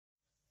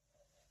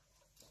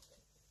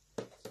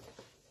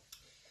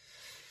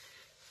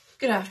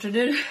Good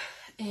afternoon.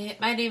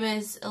 My name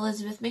is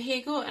Elizabeth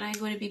Mahago and I'm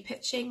going to be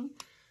pitching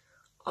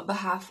on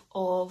behalf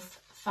of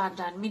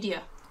Fandan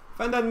Media.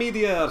 Fandan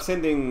Media are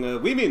sending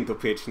women to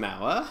pitch now,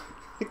 huh?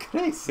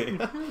 Crazy.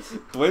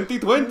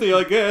 2020,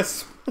 I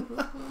guess.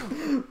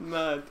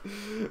 Mad.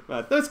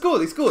 No, it's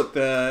good, it's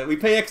good. We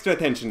pay extra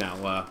attention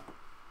now.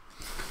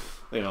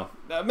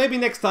 Maybe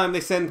next time they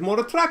send more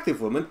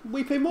attractive women,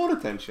 we pay more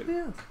attention.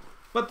 Yeah.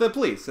 But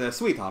please,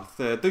 sweetheart,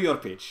 do your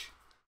pitch.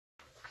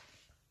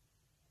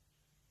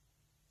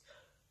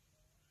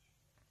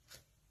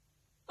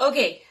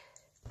 Okay,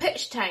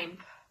 pitch time.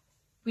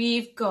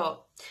 We've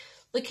got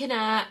looking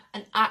at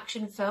an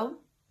action film.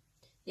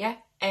 Yeah.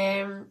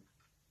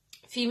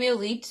 Female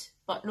lead,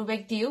 but no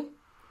big deal.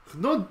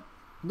 No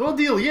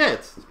deal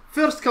yet.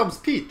 First comes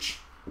pitch.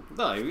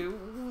 No,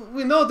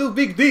 we no do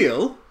big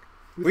deal.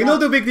 We no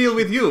do big deal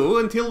with you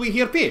until we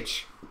hear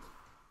pitch.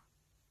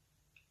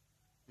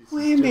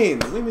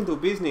 Women do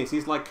business.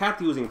 It's like cat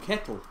using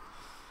kettle.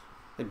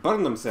 They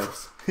burn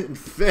themselves.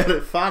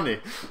 Very funny.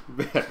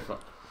 Very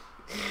funny.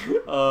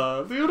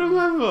 Do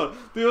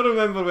you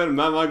remember when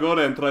Mama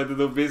Goran tried to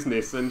do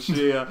business and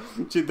she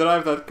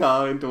drive that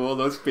car into all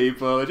those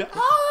people?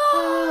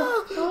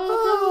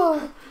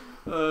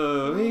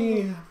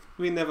 And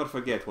we never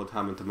forget what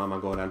happened to Mama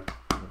Goran.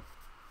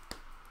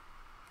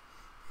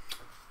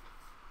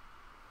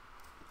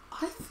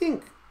 I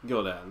think,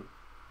 Goran,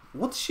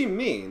 what she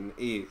mean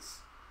is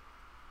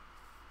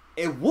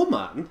a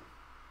woman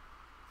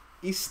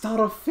is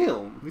star of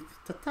film. With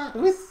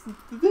tatas.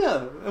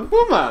 A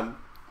woman.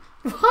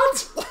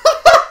 What?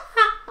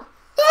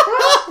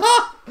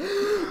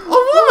 A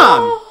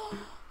woman!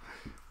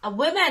 A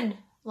woman,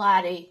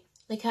 Larry.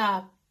 Like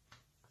a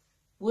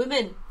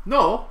woman.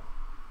 No,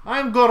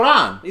 I'm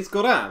Goran. It's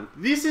Goran.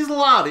 This is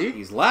Larry.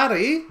 He's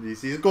Larry.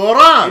 This is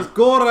Goran. It's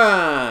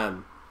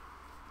Goran.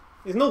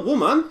 He's no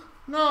woman.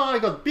 No, I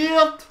got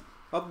beard.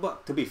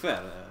 But to be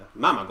fair,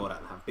 Mama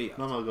Goran have beard.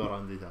 Mama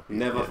Goran did have beard.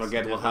 Never yes,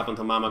 forget never. what happened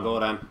to Mama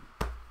Goran.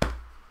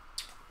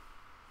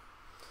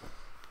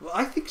 Well,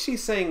 I think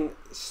she's saying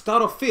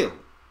star of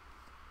film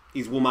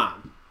is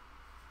woman.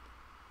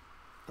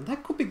 And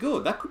that could be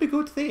good. That could be a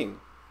good thing.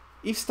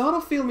 If star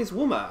of film is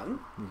woman,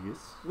 Yes.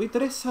 we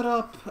dress her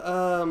up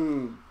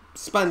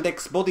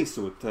spandex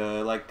bodysuit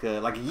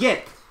like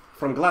Yet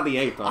from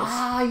Gladiators.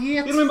 Ah,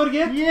 Yet. You remember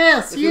Yet?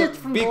 Yes, She Yet had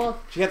from big. God.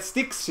 She had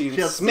sticks. She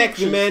had smacked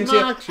sticks, the man. she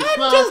smacked, she I'm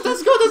slapped. just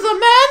as good as a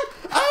man.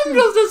 I'm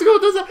just as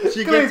good as a.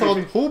 She Crazy. gets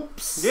on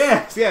hoops.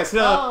 Yes.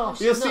 Oh, you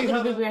She's not see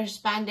going to her. be wearing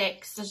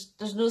spandex.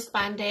 There's no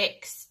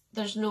spandex.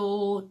 There's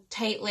no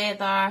tight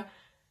leather.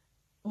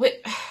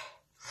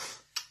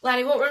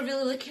 Larry, what we're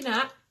really looking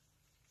at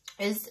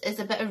is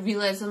a bit of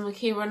realism.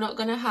 Okay, we're not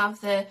going to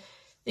have the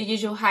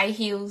usual high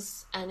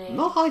heels and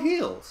No high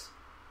heels.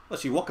 Well,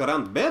 she walk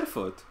around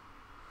barefoot.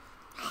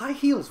 High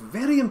heels,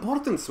 very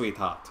important,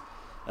 sweetheart.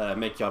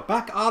 Make your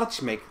back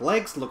arch, make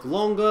legs look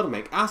longer,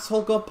 make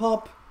asshole go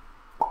pop.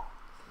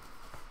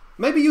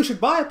 Maybe you should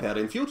buy a pair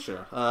in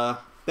future.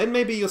 Then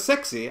maybe you're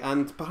sexy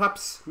and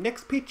perhaps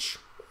next pitch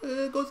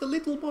goes a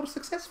little more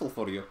successful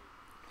for you.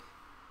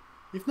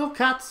 If no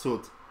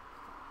catsuit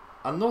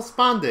and no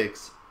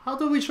spandex, how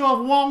do we show off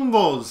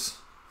wongos?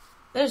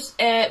 There's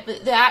but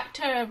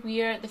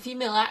the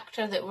female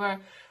actor that we're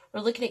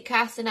looking at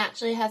casting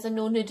actually has a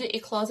no nudity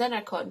clause in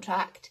her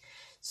contract.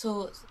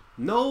 So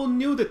No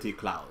nudity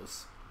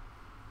clause.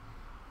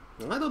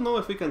 I don't know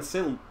if we can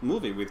sell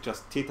movie with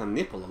just tit and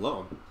nipple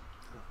alone.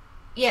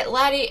 yeah,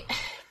 Larry,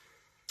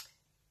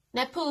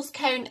 nipples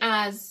count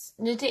as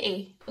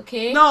nudity,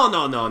 okay? No.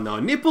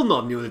 Nipple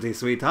not nudity,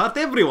 sweetheart.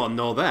 Everyone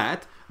know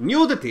that.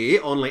 Nudity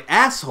only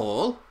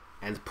asshole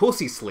and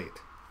pussy slit.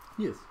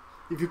 Yes.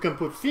 If you can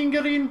put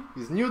finger in,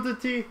 is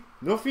nudity.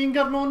 No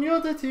finger, no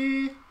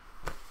nudity.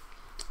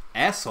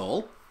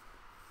 Asshole.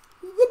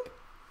 Whoop.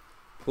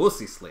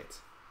 Pussy slit.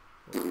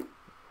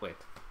 Wait.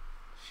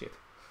 Shit.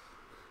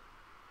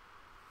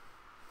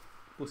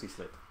 Pussy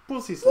slit.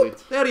 Pussy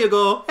slit. There you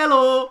go.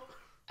 Hello.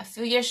 I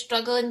feel you're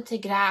struggling to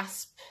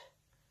grasp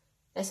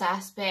this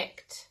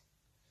aspect.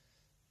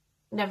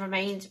 Never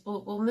mind,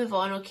 we'll move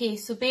on, okay?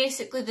 So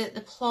basically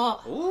the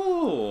plot...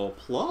 Oh,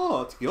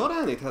 plot.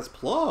 Goran, it has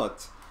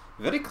plot.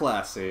 Very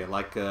classy.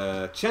 Like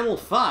Channel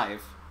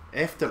 5.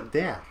 After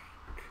dark.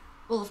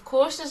 Well, of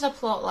course there's a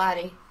plot,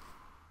 Larry.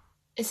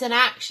 It's an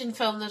action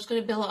film, there's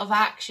going to be a lot of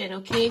action,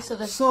 okay?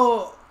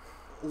 So,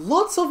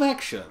 lots of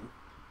action.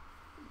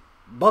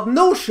 But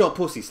no show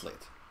pussy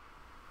slit.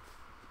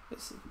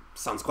 This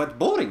sounds quite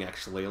boring,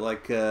 actually.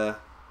 Like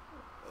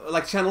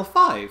Channel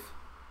 5.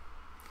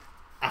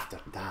 After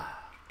dark.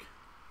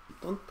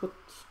 Don't put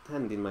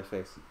hand in my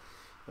face.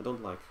 I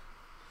don't like.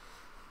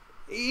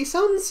 It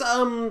sounds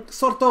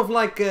sort of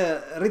like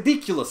a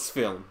ridiculous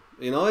film.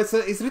 You know,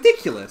 it's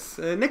ridiculous.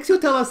 Next, you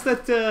tell us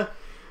that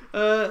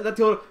that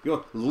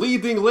your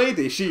leading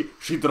lady she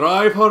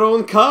drive her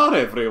own car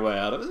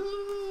everywhere.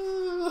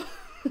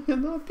 You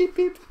know, beep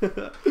beep.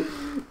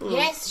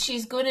 Yes,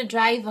 she's going to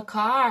drive a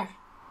car.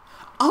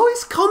 Oh,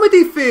 it's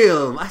comedy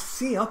film. I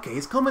see. Okay,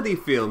 it's comedy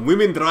film.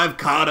 Women drive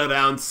car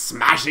around,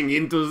 smashing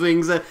into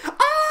things.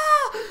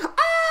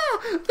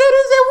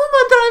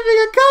 woman driving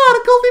a car,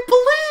 call the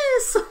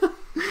police.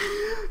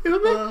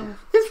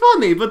 It's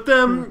funny, but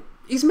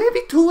it's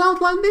maybe too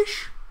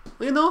outlandish,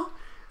 you know?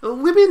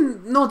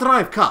 Women no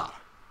drive car.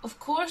 Of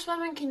course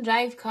women can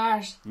drive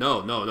cars.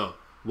 No.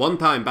 One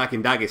time back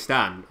in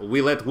Dagestan,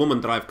 we let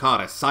woman drive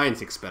car as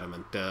science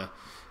experiment.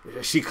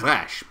 She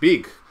crashed.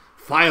 Big.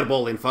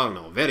 Fireball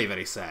inferno. Very,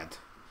 very sad.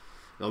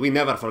 No, we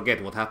never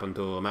forget what happened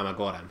to Mama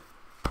Goran.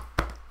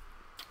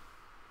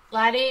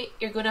 Larry,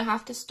 you're going to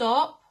have to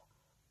stop.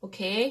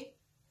 Okay?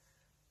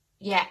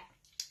 Yeah.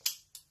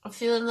 I'm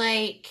feeling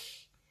like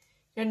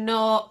you're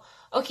not...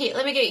 Okay,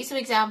 let me get you some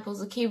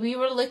examples. Okay, we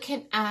were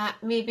looking at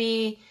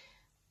maybe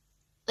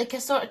like a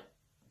sort of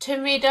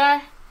Tomb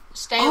Raider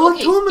style. Oh,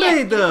 okay, Tomb yeah,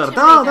 Raider! Tomb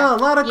Da,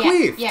 Lara yeah,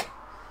 Croft! Yeah.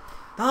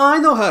 Oh, I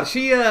know her.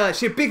 She a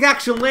big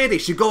action lady.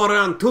 She go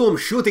around tomb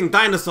shooting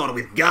dinosaur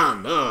with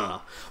gun.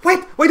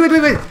 Wait.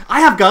 I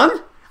have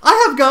gun.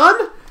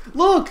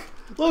 Look.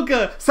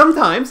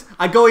 Sometimes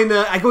I go in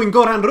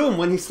Goran room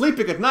when he's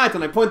sleeping at night,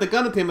 and I point the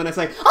gun at him and I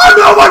say, "I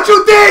know what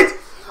you did.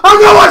 I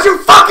know what you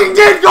fucking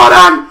did,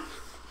 Goran.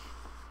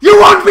 You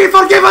won't be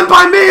forgiven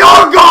by me,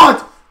 oh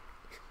God."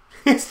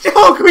 It's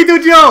joke. We do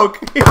joke.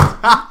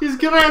 It's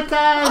great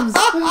times.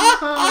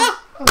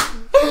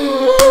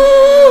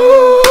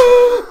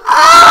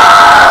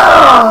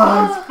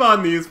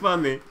 It's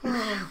funny.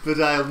 But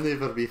I'll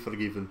never be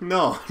forgiven.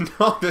 No,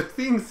 the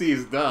things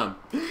he's done.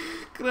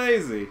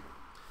 Crazy.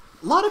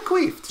 Lara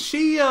Croft,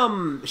 she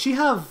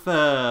have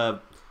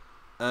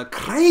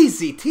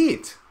crazy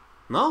teeth,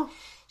 no?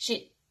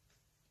 She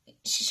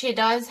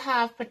does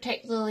have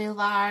particularly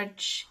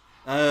large...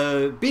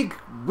 big,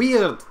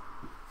 weird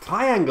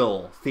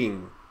triangle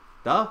thing.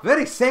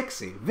 Very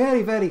sexy.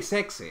 Very, very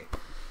sexy.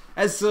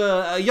 As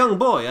a young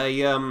boy,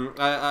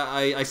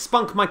 I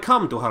spunk my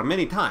cum to her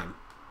many times.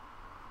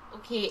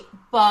 Okay,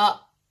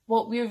 but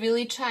what we're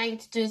really trying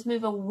to do is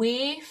move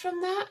away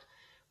from that.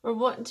 We're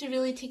wanting to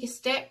really take a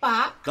step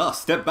back.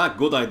 Step back,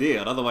 good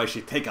idea. Otherwise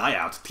she'd take eye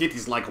out. Teeth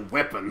is like a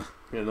weapon,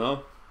 you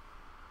know?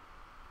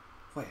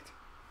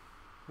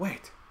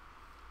 Wait.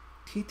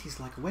 Teeth is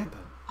like a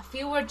weapon. I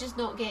feel we're just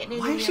not getting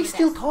anywhere. Why is she with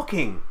still this.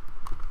 talking?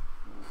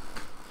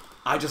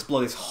 I just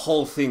blow this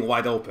whole thing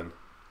wide open.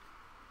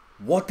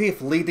 What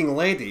if leading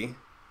lady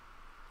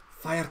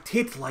fire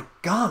teeth like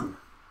gun?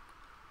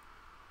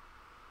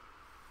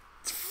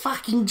 It's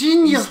fucking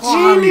genius. It's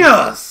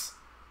genius!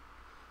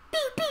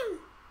 Pew pew.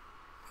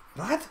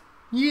 Right?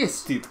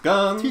 Yes. Teeth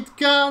gun. Teeth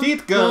gun.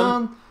 Teeth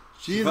gun.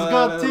 She's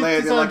got teeth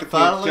like a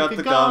fire teeth, like shut a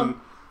the gun.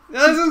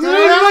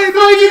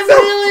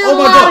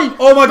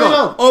 Oh my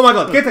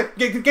god!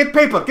 Get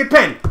paper, get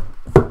pen.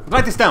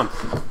 Write this down.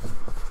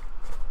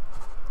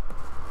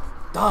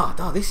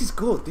 This is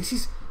good. This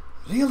is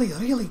really,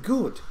 really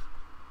good.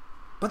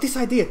 But this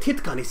idea,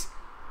 teeth gun, is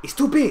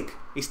too big.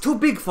 It's too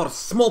big for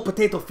small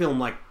potato film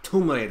like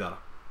Tomb Raider.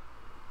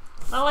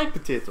 I like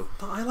potato.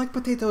 I like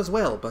potato as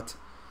well, but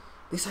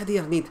this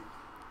idea need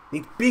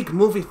big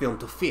movie film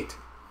to fit.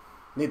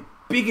 Need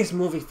biggest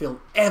movie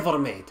film ever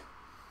made.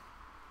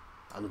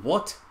 And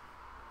what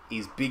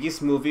is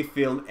biggest movie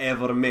film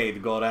ever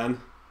made, Goran?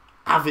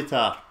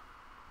 Avatar.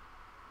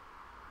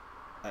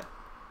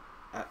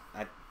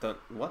 I don't...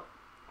 What?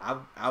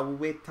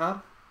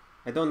 Avatar?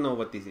 I don't know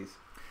what this is.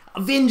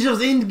 Avengers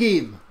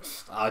Endgame.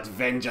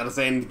 Avengers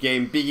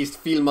Endgame, biggest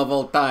film of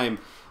all time.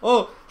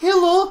 Oh,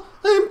 hello,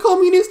 I am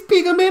communist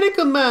pig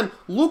American man.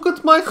 Look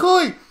at my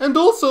hoy and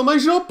also my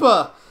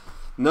joppa.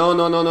 No,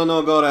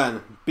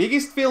 Goran.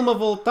 Biggest film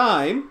of all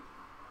time?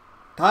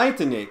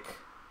 Titanic.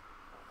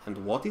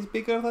 And what is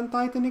bigger than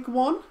Titanic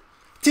 1?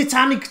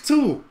 Titanic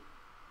 2.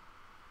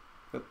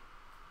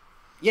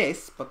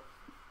 Yes, but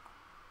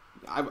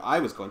I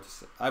was going to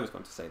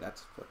say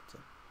that, but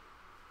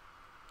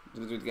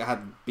I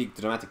had big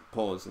dramatic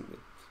pause. And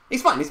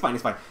it's fine.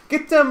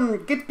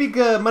 Get big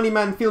money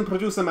man, film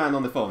producer man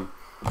on the phone.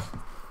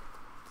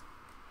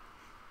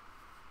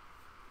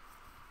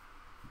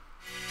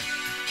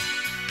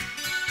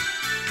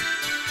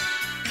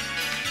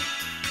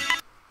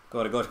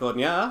 Gordon,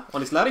 yeah,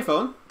 on his Larry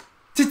phone.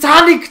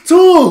 Titanic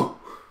 2.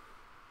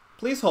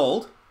 Please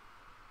hold.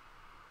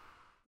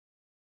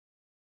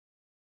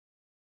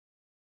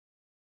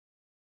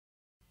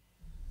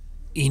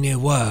 In a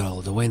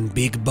world when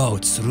big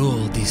boats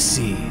rule the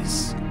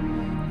seas,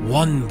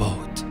 one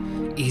boat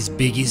is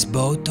biggest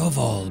boat of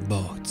all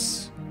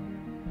boats.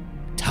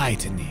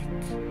 Titanic.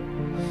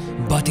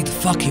 But it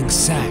fucking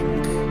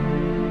sank.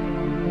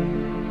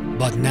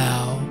 But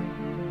now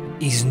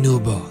is new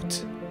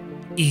boat,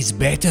 is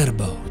better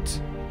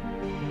boat,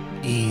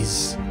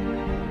 is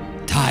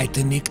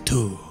Titanic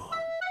 2.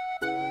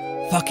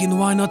 Fucking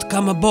why not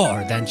come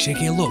aboard and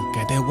take a look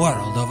at a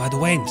world of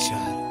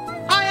adventure?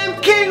 I am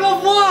king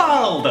of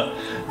world!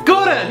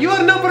 Goran, you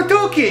are number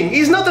 2 king.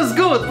 He's not as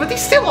good, but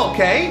he's still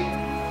okay.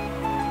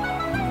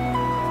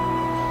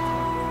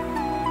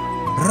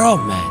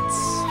 Romance.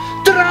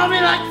 Draw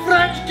me like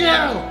French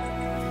girl.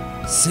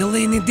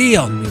 Celine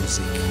Dion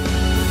music.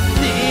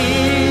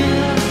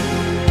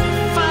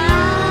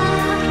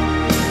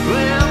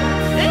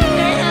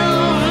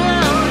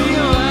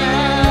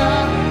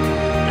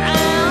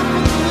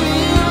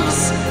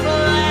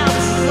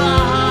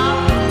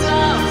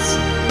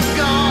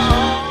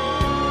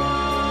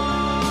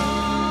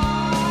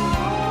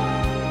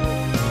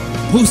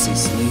 pussy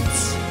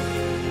slits.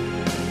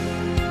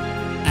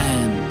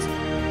 And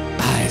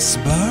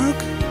iceberg?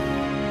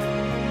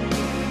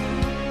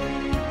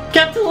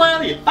 Captain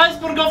Larry,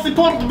 iceberg off the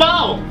port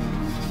bow!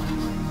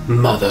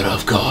 Mother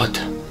of God.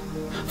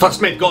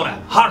 First mate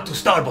Goran, hard to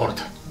starboard.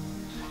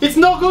 It's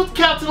no good,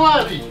 Captain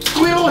Larry!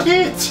 We're all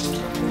hit!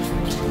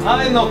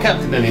 I'm no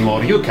captain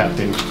anymore, you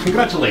captain.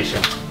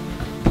 Congratulations.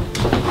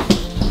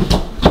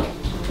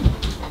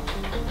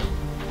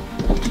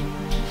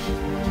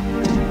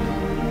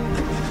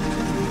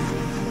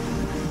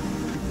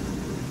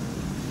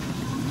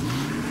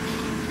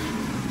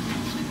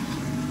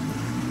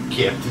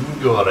 Captain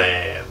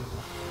Goran.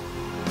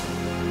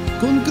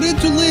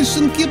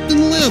 Congratulations,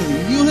 Captain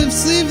Larry. You have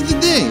saved the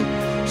day.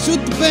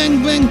 Shoot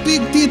bang bang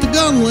big teeth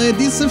gun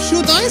ladies have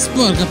shoot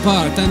iceberg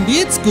apart and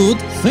it's good.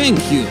 Thank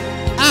you.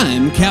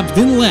 I'm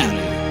Captain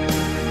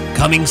Larry.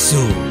 Coming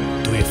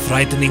soon to a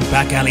frightening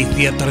back alley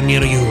theater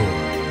near you.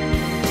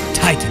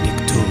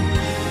 Titanic 2.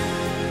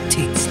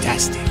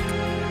 Tits-tastic.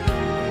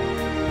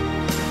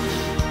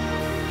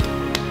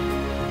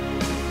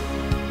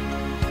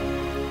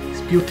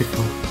 It's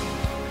beautiful.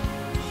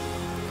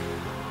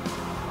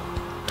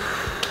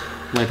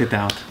 Let it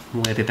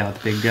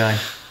out, big guy.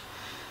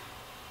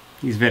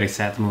 It's very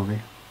sad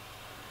movie.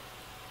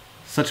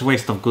 Such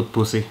waste of good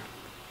pussy.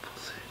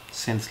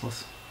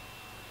 Senseless.